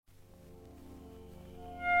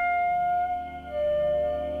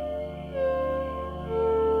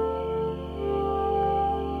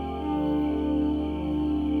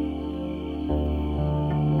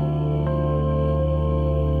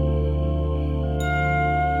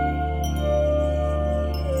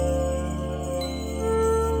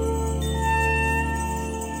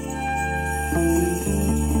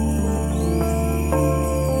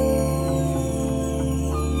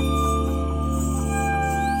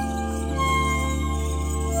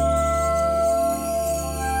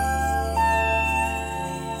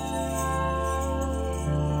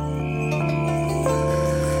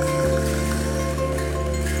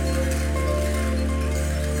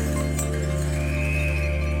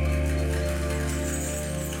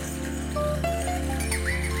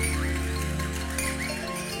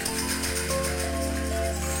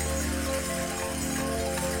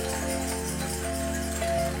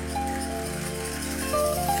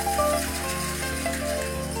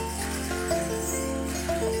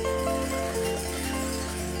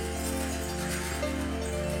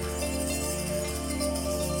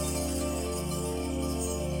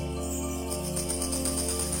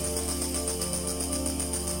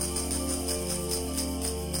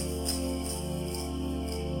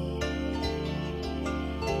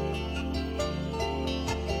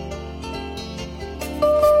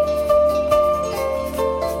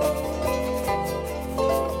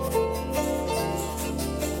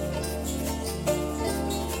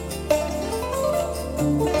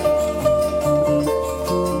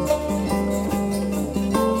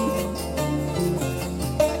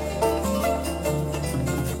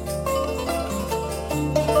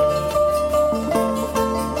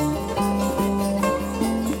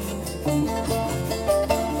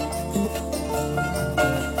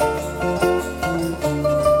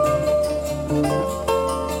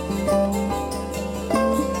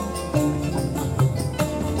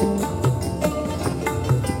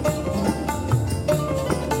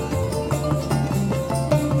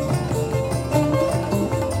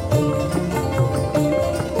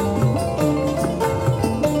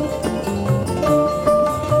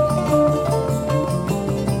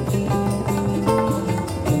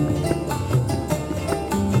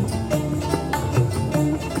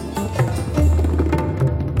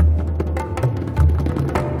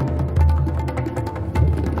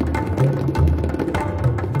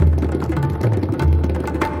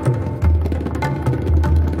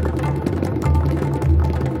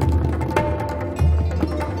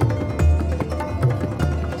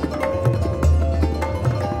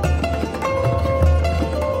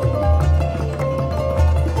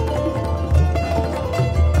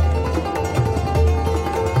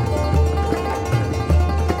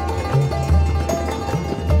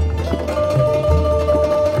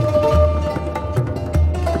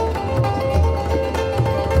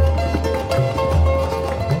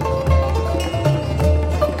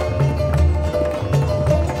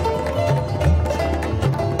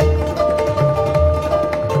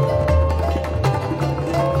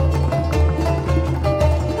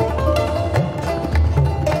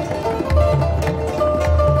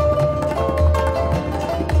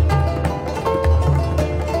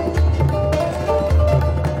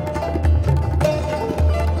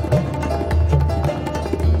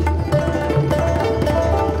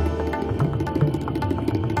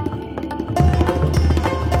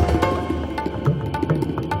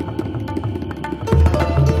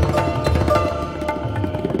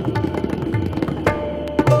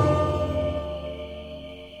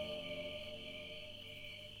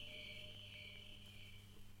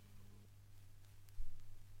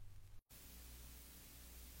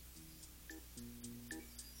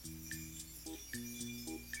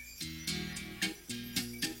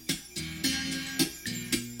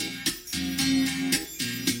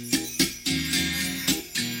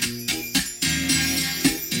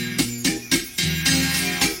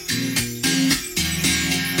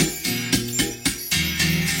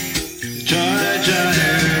Jai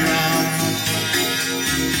Jai Ram,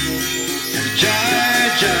 Jai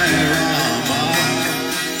Jai Rama,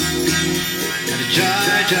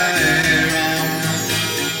 Jai Jai Ram,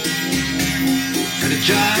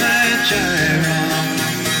 Jai Jai Ram.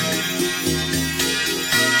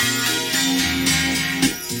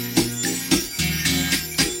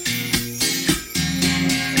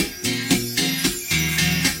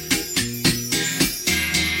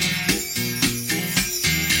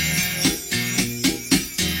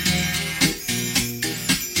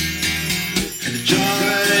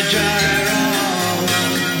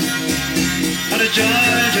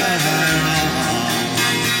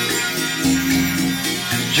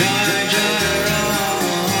 Jai Jai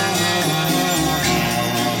Ram,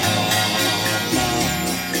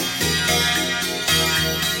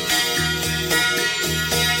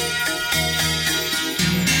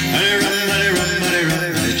 Hare Ram, Hare Ram, Hare Ram,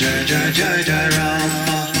 Jai Jai Jai Jai Ram,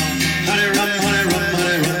 Hare Ram, Hare Ram,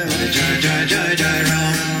 Hare Ram, Jai Jai Jai Jai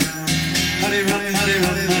Ram,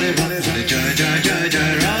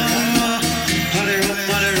 Hare Ram,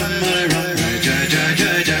 Hare Ram, Hare Ram, Jai Jai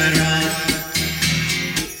Jai Jai Ram.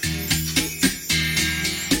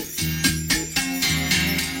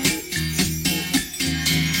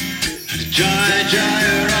 Jai Jai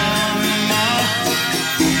Ram,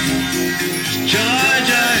 Jai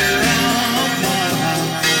Jai Ram,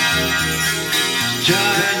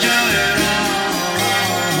 Jai Jai Ram,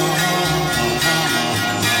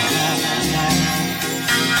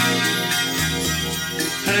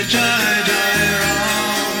 Hare Jai Jai Ram,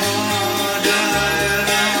 Jai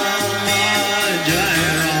Ram, Jai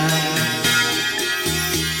Ram,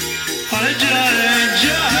 Hare Jai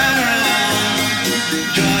Jai Ram,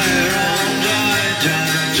 Jai Ram, Jai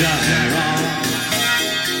Jai Jai Ram,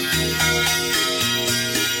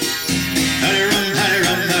 Hare Ram, Hare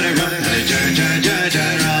Ram, Hare Ram, Hare Jai Jai Jai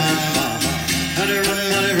Jai Ram, Hare Ram,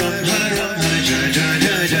 Hare Ram, Hare Ram, Hare Jai Jai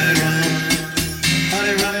Jai Jai Ram,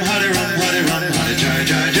 Hare Ram, Hare Ram, Hare Ram, Hare Jai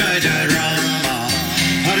Jai Jai Jai Ram,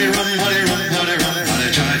 Hare Ram, Hare Ram, Hare Ram, Hare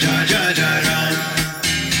Jai Jai Jai Jai Ram,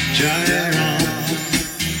 Jai Ram,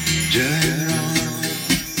 Jai Ram,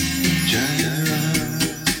 Jai Ram.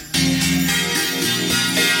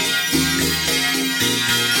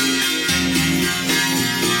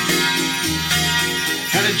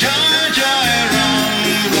 Hare Jai Jai Ram,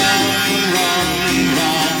 Ram, Ram,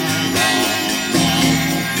 Ram, Ram, Ram.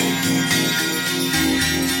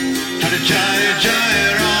 Hare Jai Jai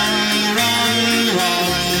Ram, Ram,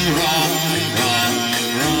 Ram, Ram, Ram,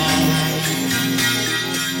 Ram.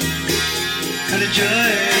 Hare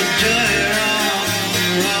Jai Jai Ram,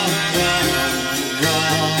 Ram, Ram,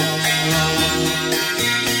 Ram, Ram.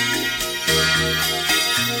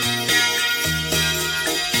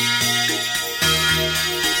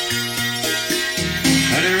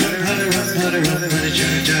 Hare Ram, Hare Ram, Hare Ram, Hare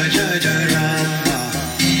Jai Jai Jai Jai Ram,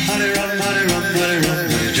 Hare Ram, Hare Ram, Hare Ram,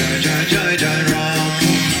 Hare Jai Jai Jai Jai Ram,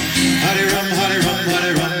 Hare Ram, Hare Ram,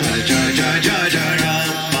 Hare Ram, Hare Jai Jai Jai Jai Ram,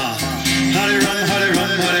 Hare Ram, Hare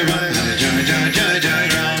Ram, Hare Ram, Hare Jai Jai Jai Jai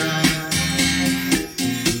Ram,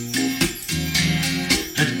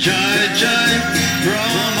 Hare Jai Jai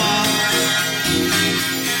Rama,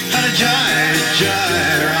 Hare Jai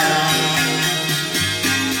Jai Ram,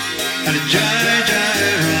 Hare Jai Jai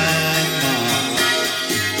Rama,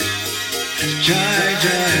 Hare Jai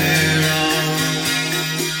Jai Ram,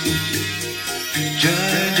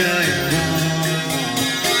 Jai Jai Rama,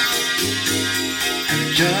 Hare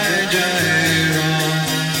Jai Jai Ram,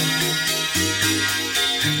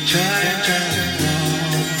 Jai Jai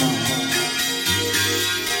Rama,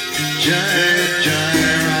 Jai Jai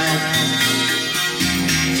Ram.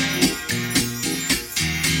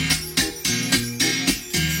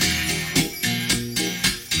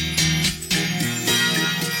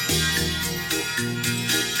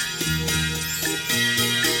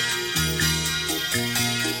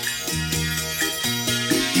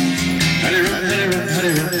 Hare Ram, Hare Ram,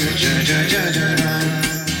 Hare Ram, Jai Jai Jai Jai Ram,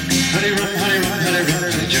 Hare Ram, Hare Ram, Hare Ram,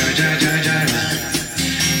 Jai Jai Jai Jai Ram,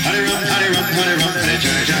 Hare Ram, Hare Ram, Hare Ram,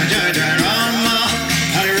 Jai Jai Jai Jai Ram,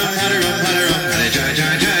 Hare Ram, Hare Ram, Hare Ram, Jai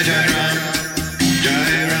Jai Jai Jai Ram,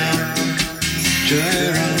 Jai Ram, Jai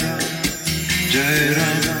Ram, Jai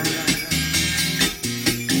Ram.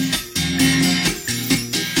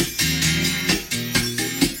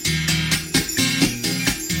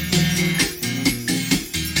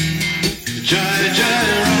 Jai Jai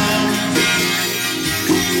Ram,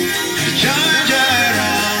 Jai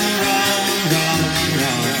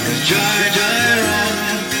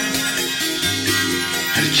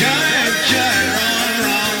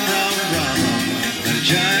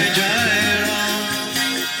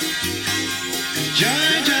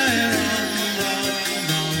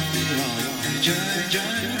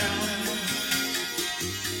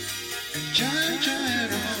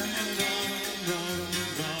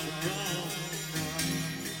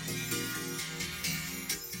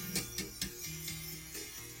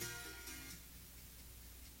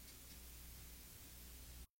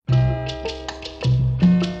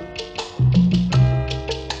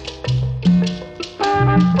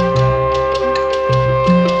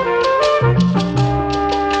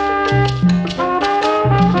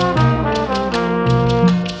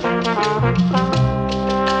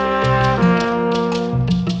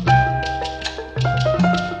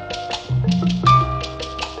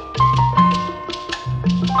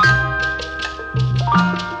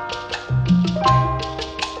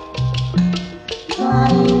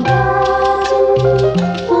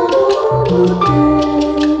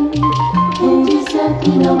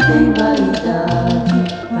tem vaidade,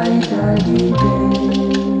 vaidade vem.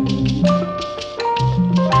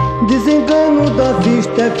 Desengano da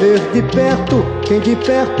vista é ver de perto. Quem de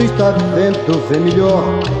perto está vendo vê melhor.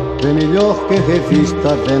 Vê melhor quem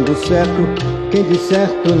revista vendo certo. Quem de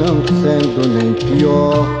certo não sendo nem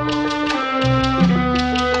pior.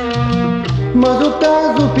 Mas o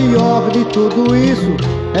caso pior de tudo isso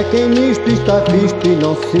é quem nisto está visto e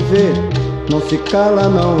não se vê. Não se cala,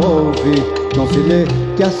 não ouve, não se lê,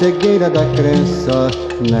 que a cegueira da crença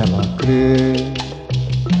nela crê.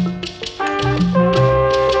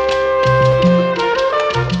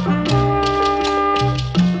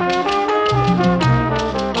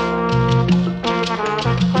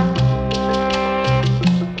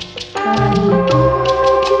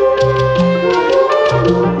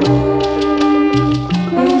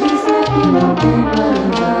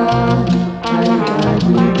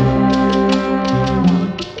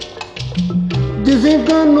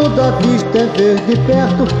 Desengano da vista é ver de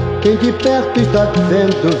perto. Quem de perto está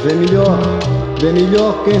vendo vê melhor. Vê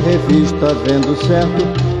melhor quem revista vendo certo.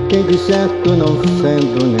 Quem de certo não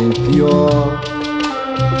sendo nem pior.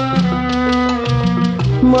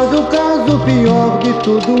 Mas o caso pior de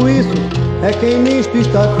tudo isso é quem nisto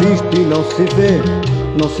está visto e não se vê.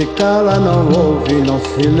 Não se cala, não ouve, não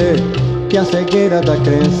se lê, que a cegueira da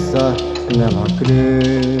crença nela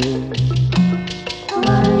crê.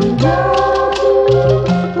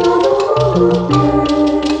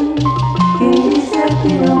 Quem disser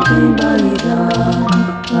que não tem vaidade,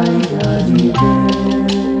 vaidade vem.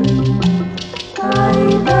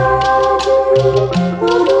 Vaidade,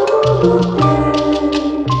 todo mundo tem.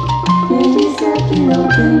 Quem disser que não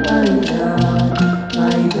tem vaidade,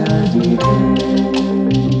 vaidade vem.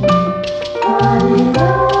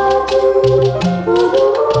 Vaidade, todo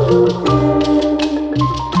mundo tem.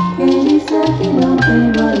 Quem disser que não tem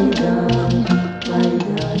vaidade,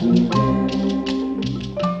 vaidade vem.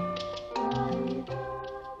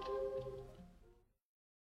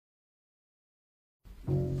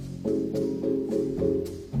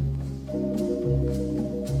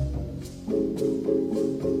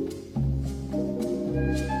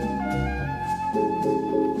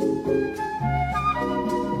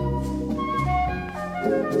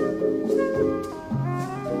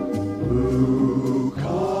 Blue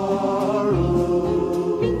coral,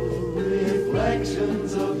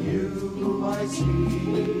 reflections of you I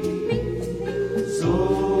see, so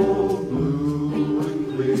blue and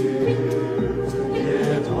clear,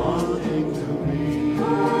 yet haunting to me.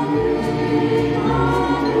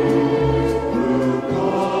 Blue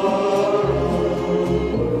coral,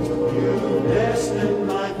 you destined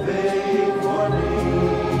my fate for me,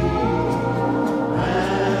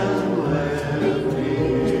 and left me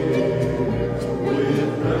here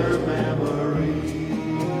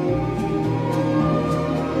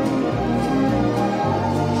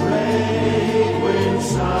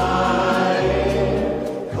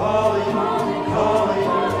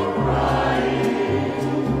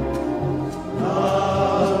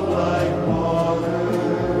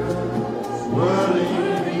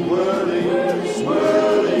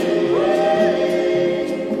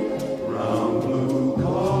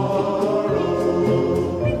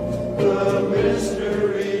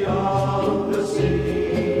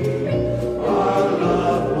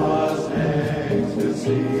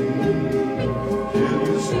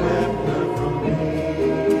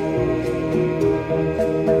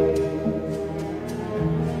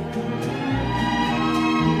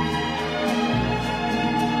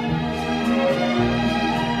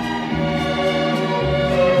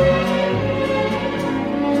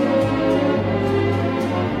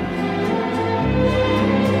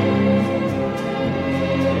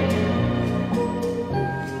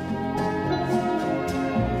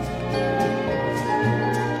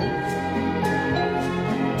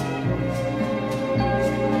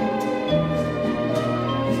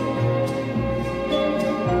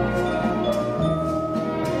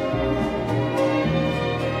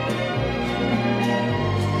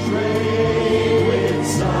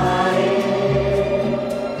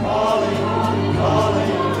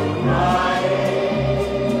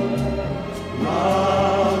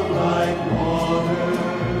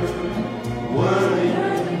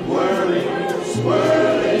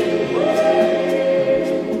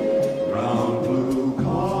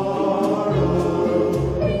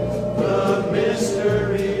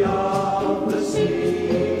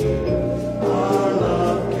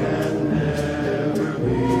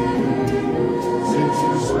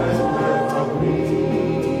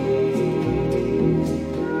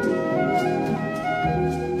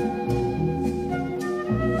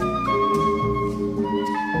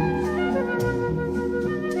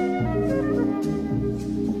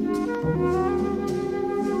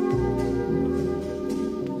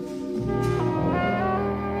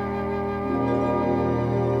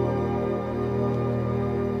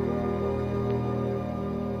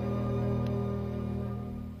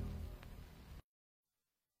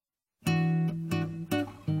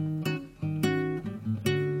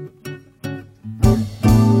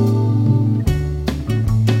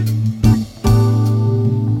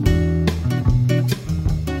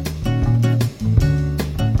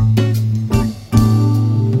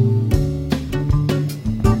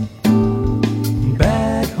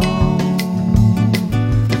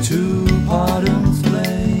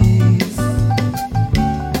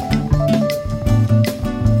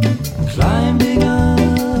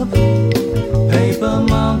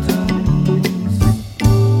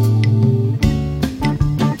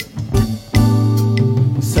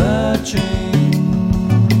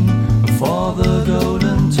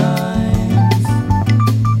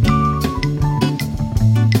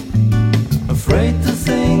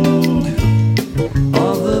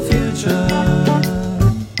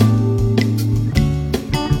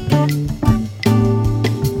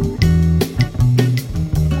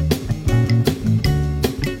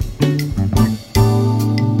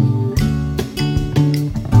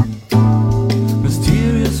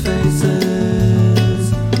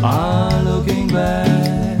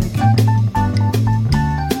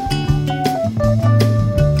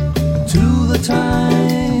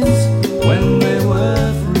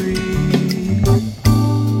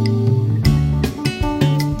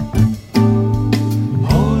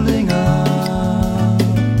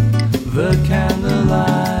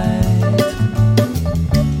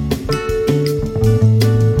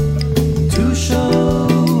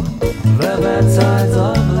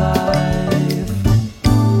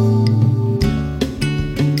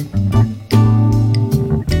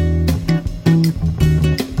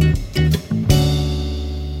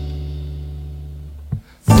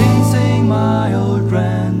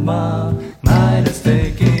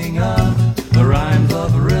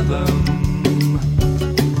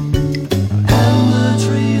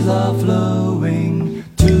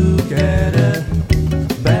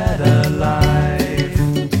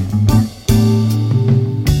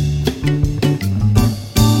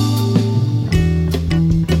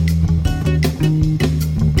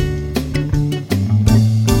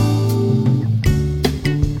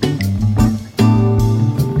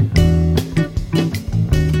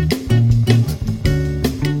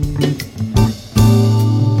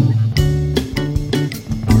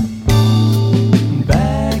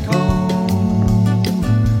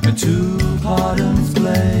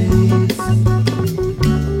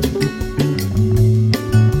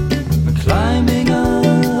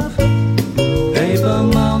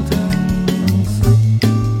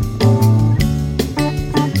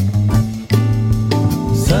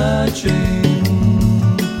searching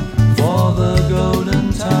for the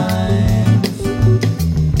golden times,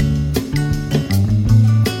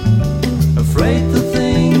 afraid to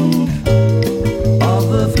think of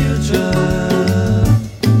the future.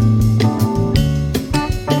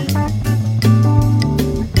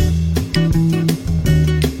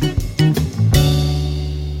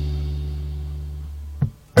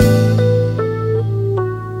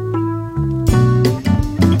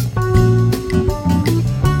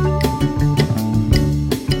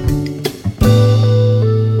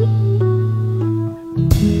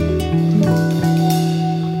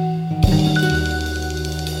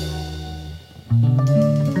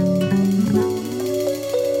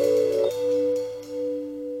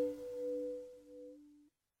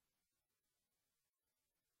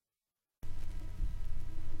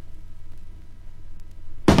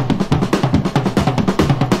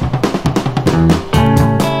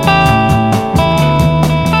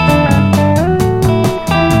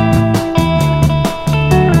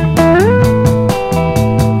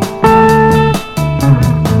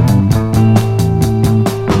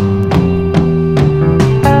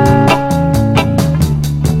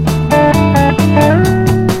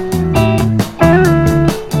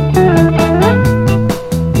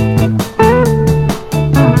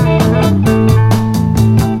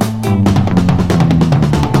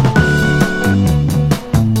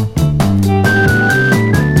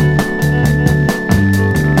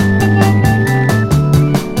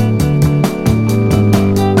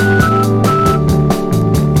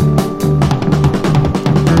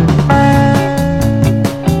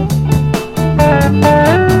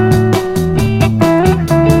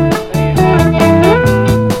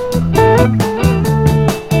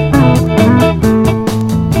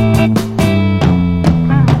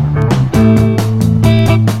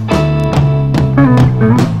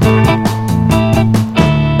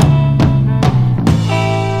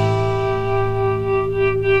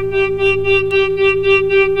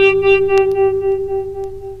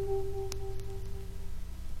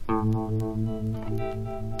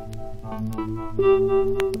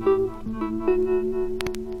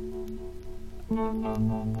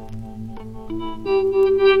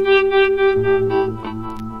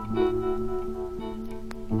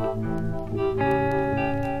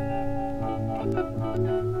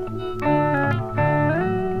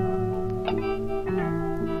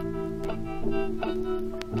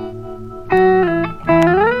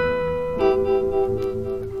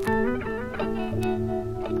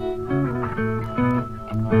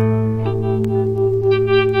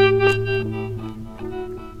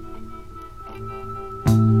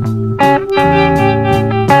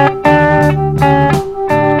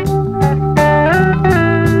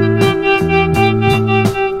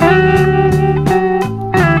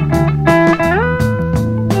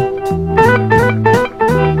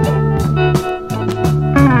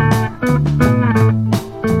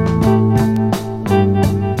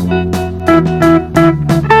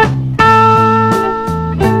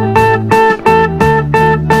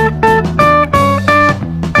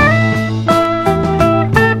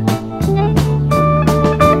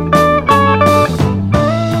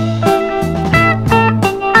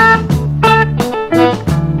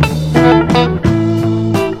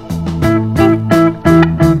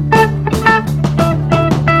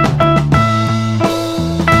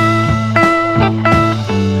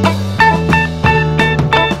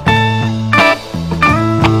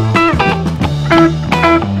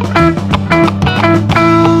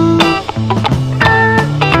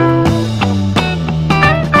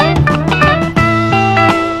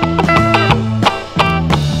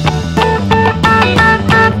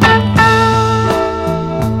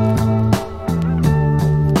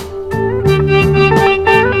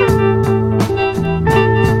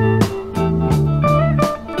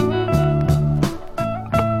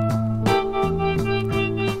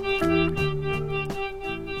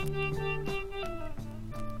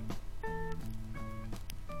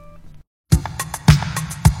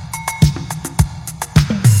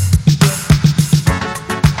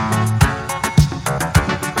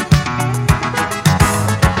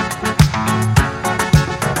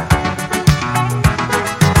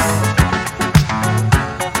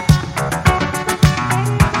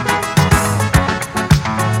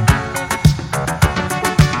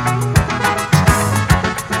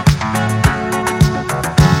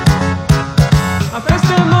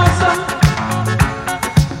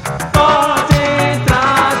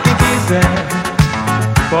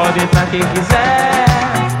 pode entrar quem quiser,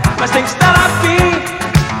 mas tem que estar afim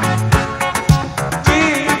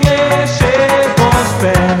de mexer com os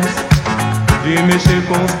pés, de mexer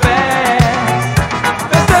com os pés.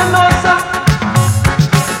 Essa é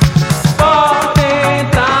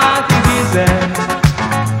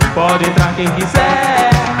quem quiser,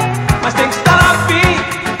 mas tem que estar afim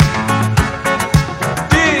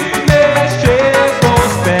de mexer com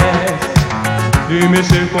os pés, de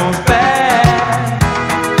mexer com os pés.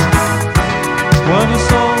 Quando o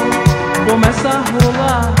som começa a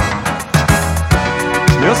rolar,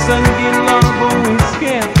 meu sangue logo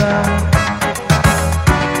esquenta,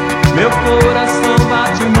 meu coração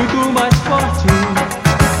bate muito mais forte.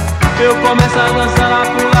 Eu começo a dançar, a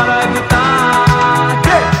pular, a gritar.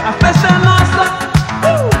 A festa é nossa.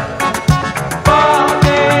 Pode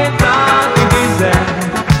entrar quem quiser,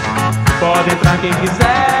 pode entrar quem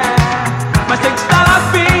quiser, mas tem que estar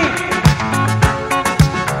afim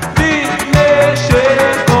de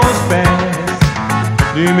mexer com os pés,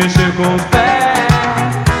 de mexer com os pés.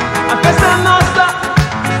 A festa é nossa.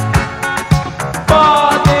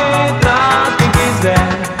 Pode entrar quem quiser,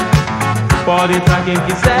 pode entrar quem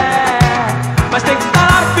quiser, mas tem que estar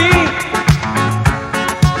afim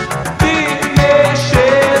de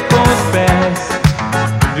mexer com os pés,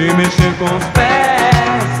 de mexer com os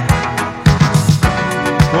pés.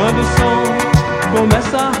 Quando o som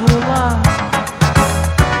começa a rolar,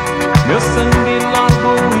 meu sangue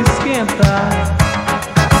logo esquenta,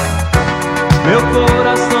 meu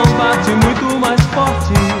coração bate muito mais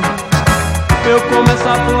forte. Eu começo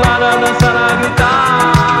a pular, a dançar, a gritar.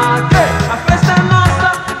 A festa é nossa.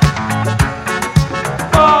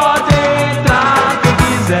 Pode entrar quem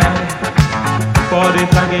quiser, pode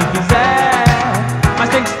entrar quem quiser, mas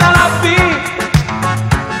tem que estar afim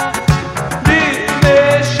de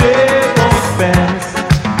mexer com os pés,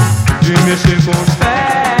 de mexer com os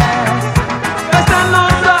pés. A festa é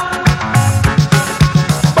nossa.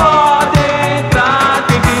 Pode entrar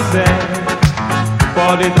quem quiser,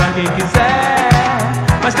 pode entrar quem quiser,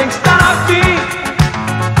 mas tem que estar afim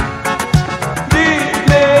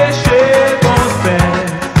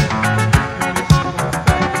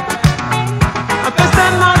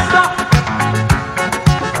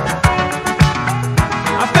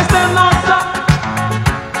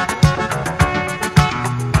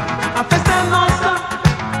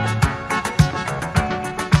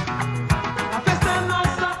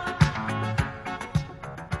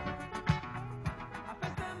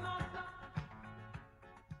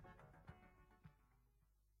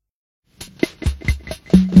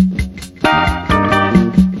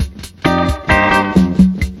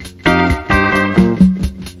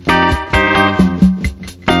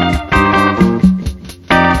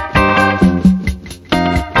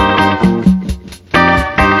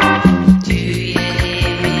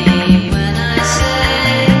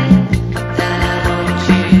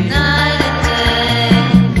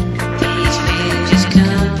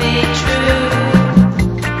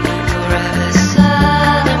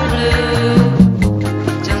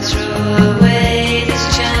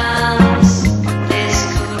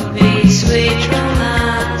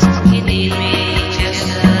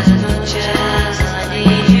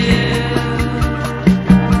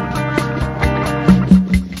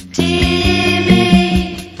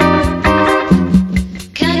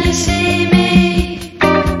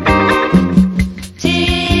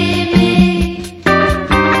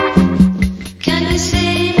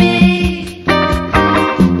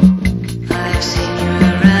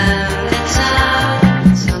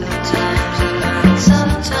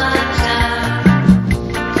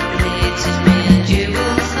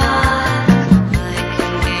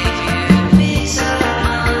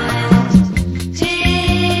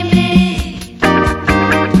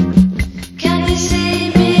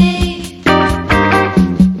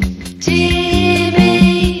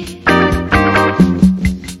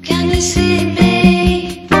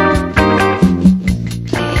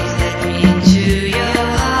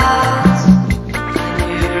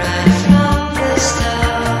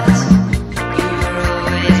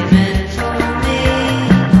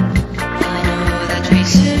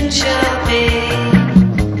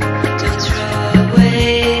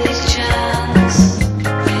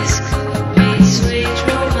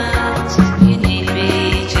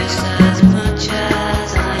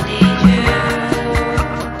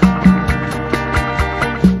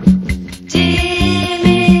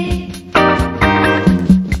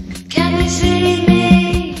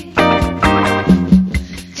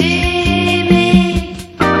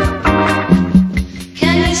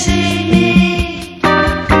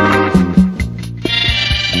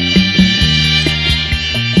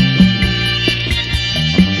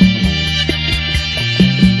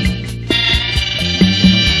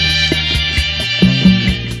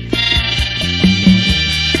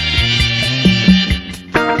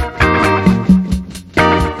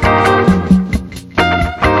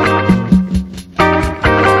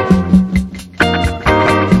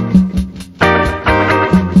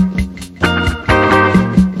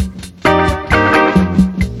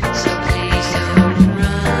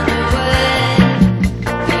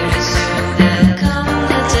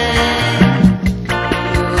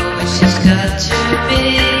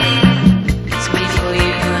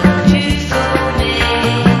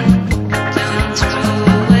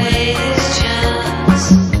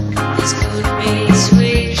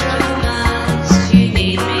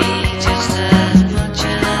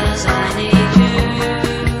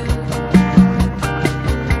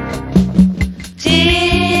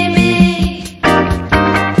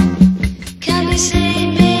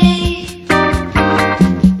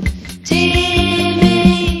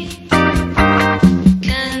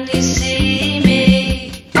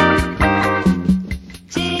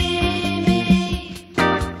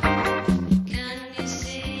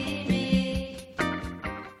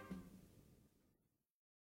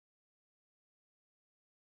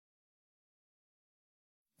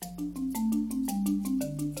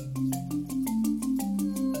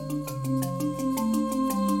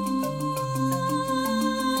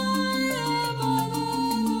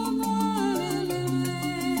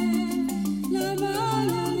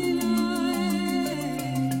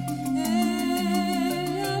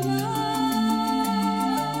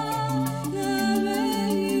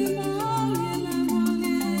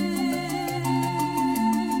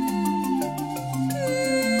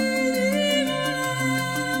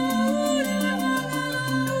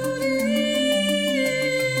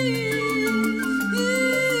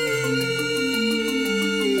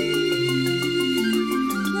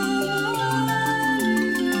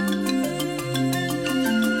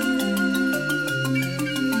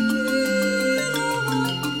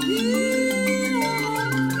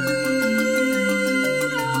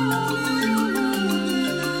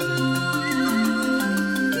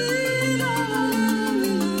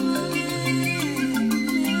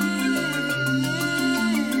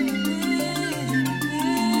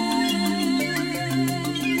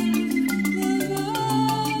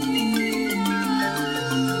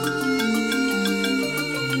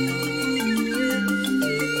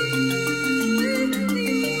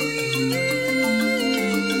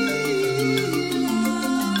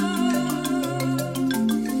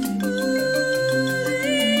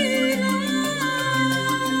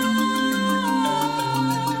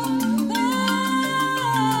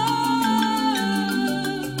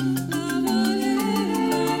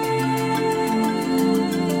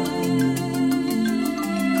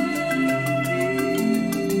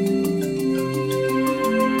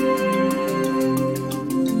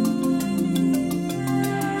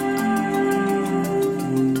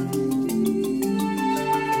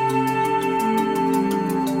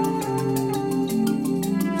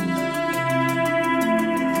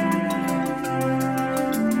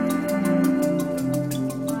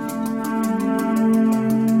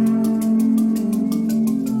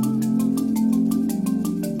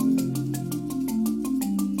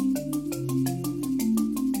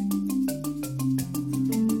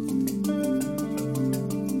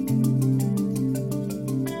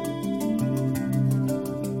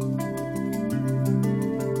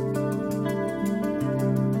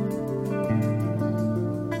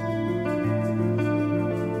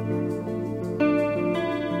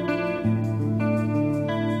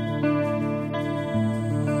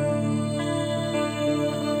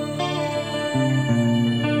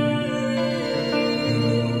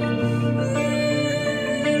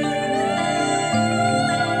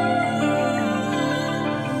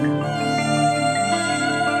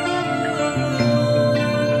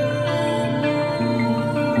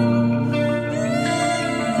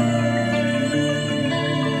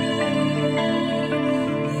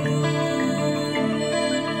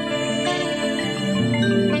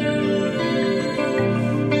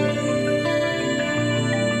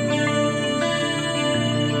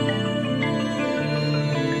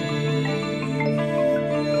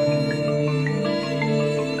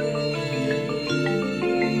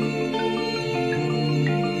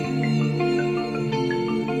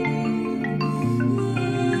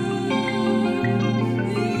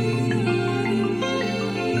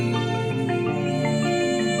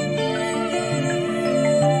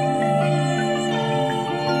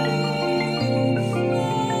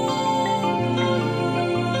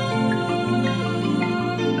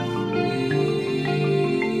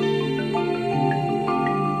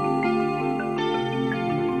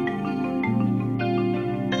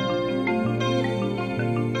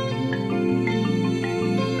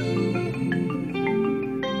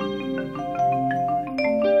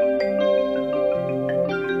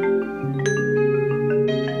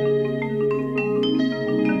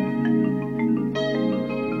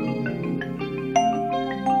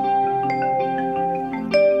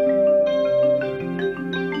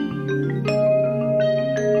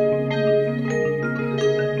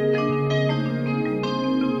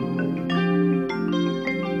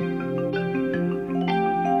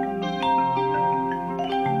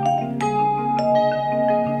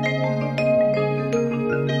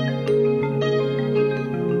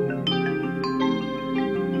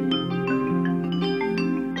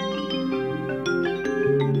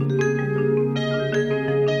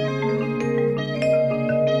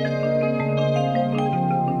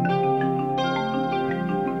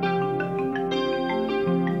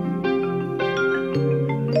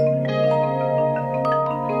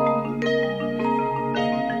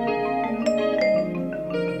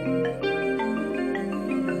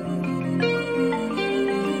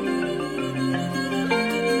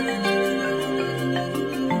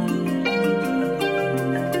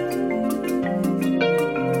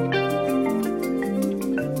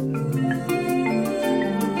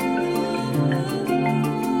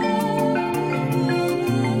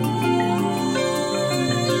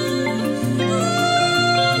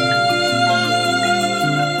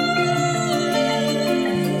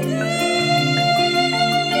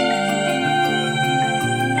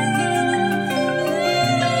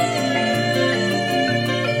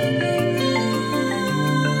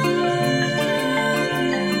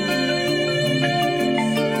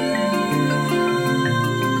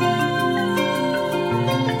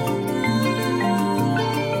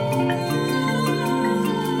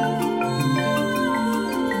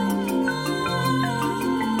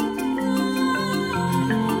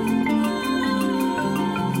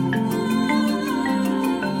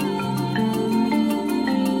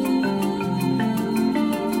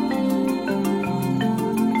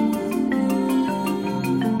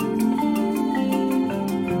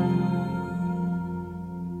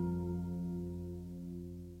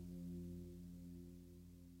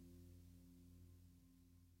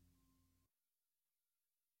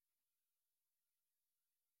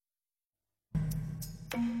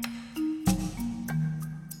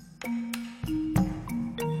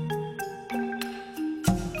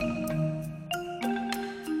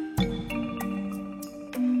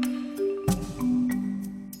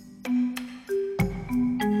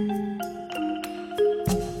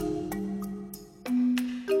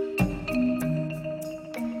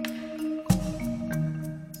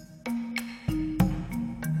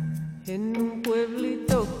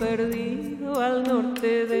perdido al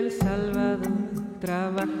norte del Salvador.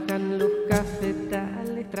 Trabajan los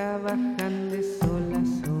cafetales, trabajan de sol a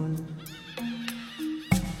sol.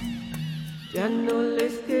 Ya no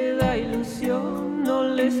les queda ilusión, no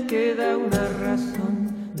les queda una razón.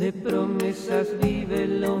 De promesas vive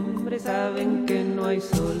el hombre, saben que no hay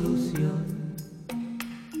solución.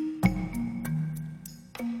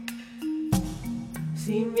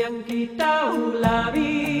 Si me han quitado la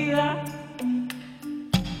vida,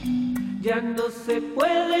 ya no se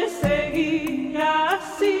puede seguir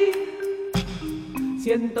así.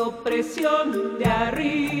 Siento presión de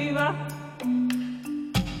arriba,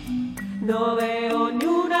 no veo ni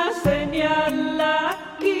una señal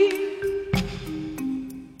aquí.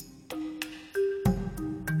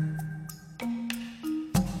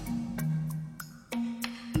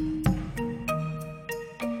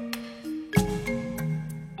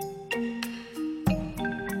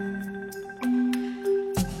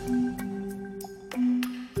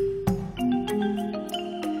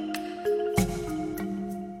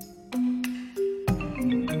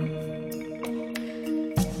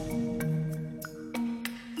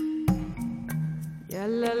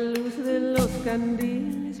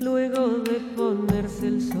 Candiles, luego de ponerse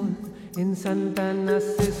el sol, en Santana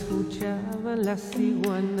se escuchaban las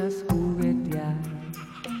iguanas juguetear.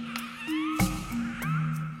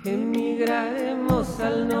 Emigraremos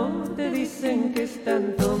al norte, dicen que es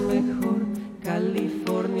tanto mejor,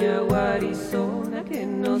 California o Arizona, que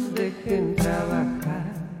nos dejen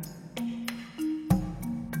trabajar.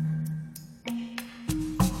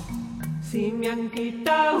 Si me han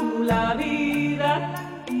quitado la vida,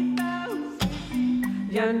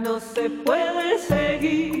 ya no se puede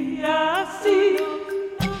seguir así.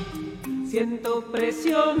 Siento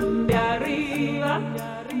presión de arriba,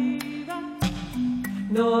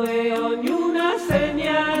 no veo ni una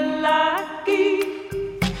señal aquí.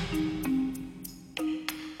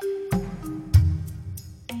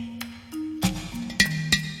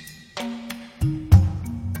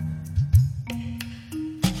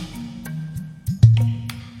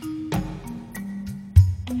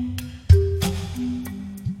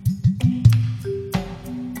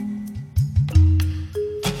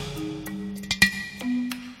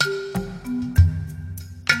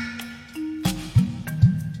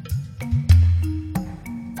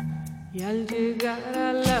 Al llegar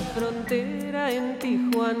a la frontera en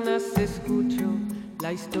Tijuana se escuchó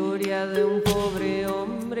la historia de un pobre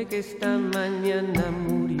hombre que esta mañana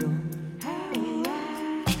murió.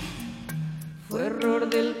 Fue error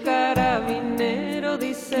del carabinero,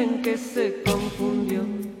 dicen que se confundió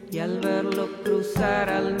y al verlo cruzar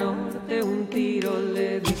al norte un tiro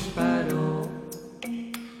le disparó.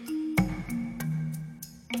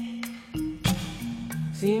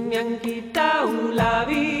 Si me han quitado la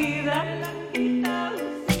vida,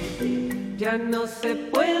 ya no se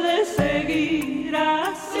puede seguir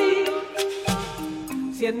así.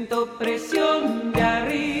 Siento presión de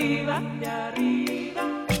arriba,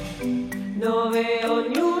 no veo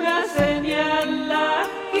ni una señal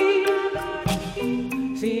aquí.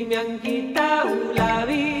 Si me han quitado la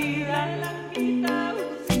vida,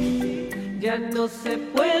 ya no se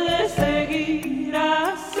puede seguir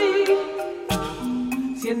así.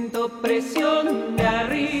 Siento presión de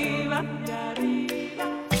arriba,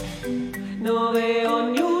 no veo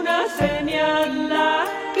ni una señal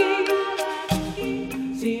aquí.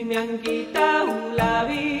 Si me han quitado la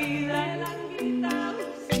vida,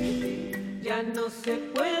 ya no se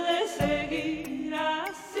puede seguir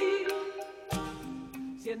así.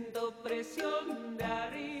 Siento presión de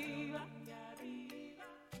arriba,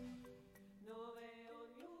 no veo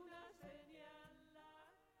ni una señal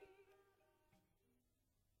aquí.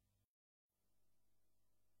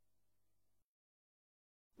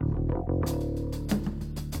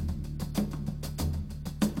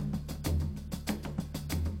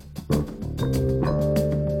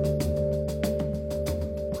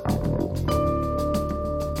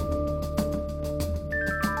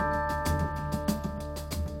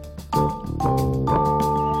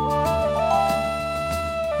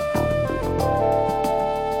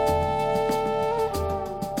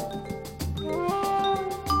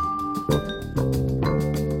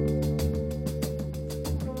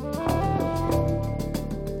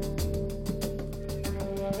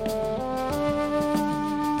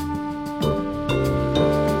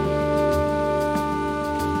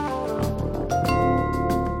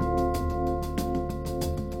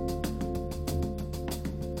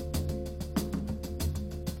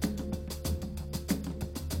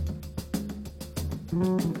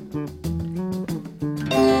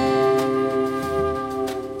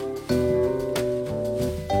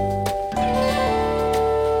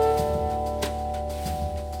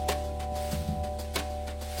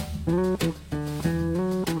 There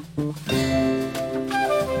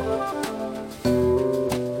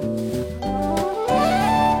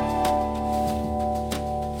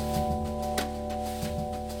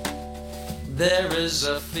is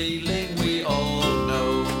a feeling we all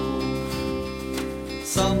know.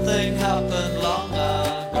 Something happened long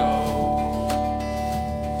ago.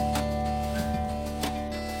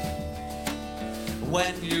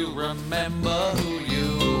 When you remember who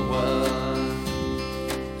you were,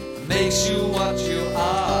 makes you what you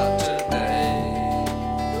are today.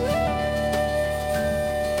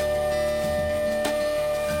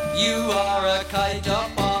 You are a kite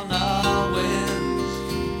up on a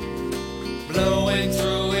wind, blowing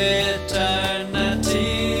through eternity.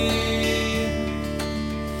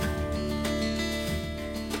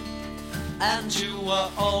 And you were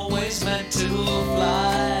always meant to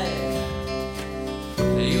fly.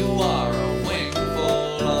 You are a wing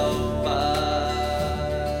full of eyes,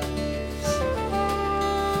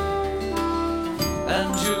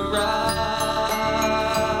 and you rise,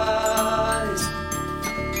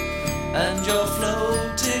 and you're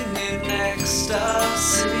floating in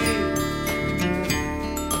ecstasy,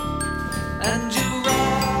 and you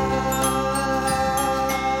rise,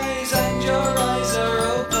 and your eyes are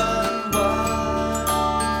open wide.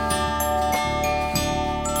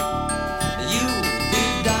 You be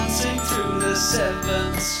dancing through the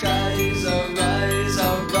seven skies. Arise,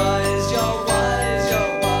 arise, you're wise,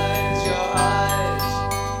 you're wise, your eyes,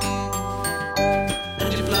 and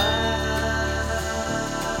you fly.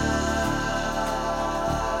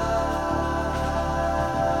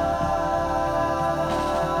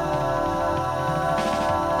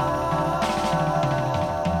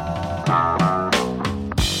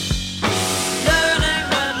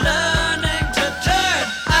 Learning to turn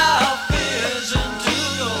our fears into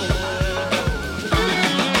gold.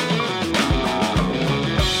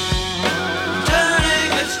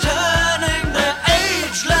 It's turning the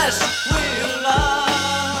ageless wheel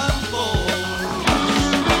unfold.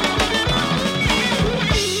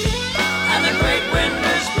 And the great wind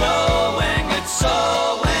is blowing, it's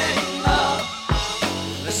sowing up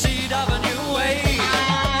the seed of a new age.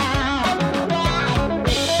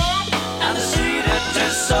 And the seed it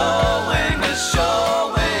is sowing is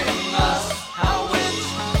showing us how it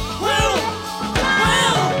will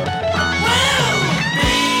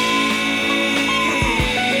be.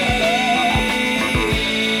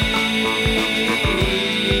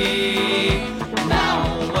 Now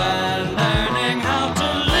we're learning how to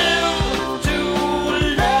live, to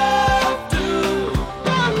love, to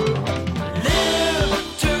live,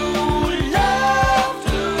 to love,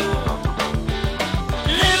 to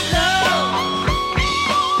live love,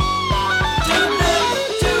 to live,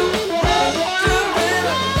 to love, to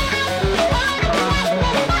live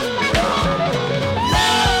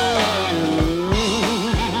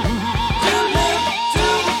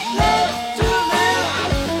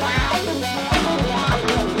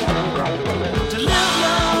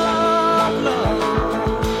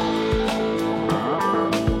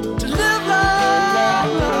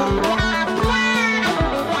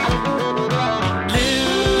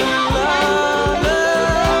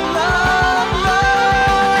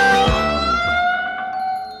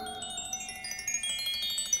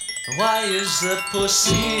Why is the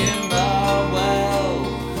pussy in the well?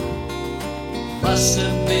 Must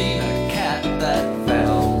have been a cat that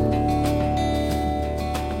fell.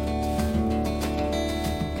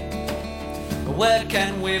 Where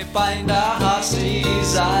can we find our heart's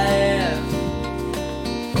desire?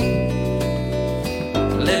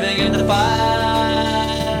 Living in the fire.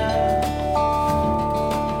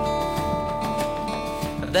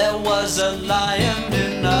 There was a lion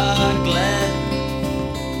in a glen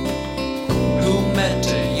who met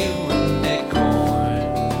a unicorn.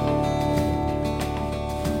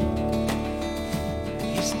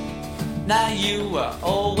 Now you were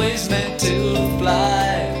always meant to fly.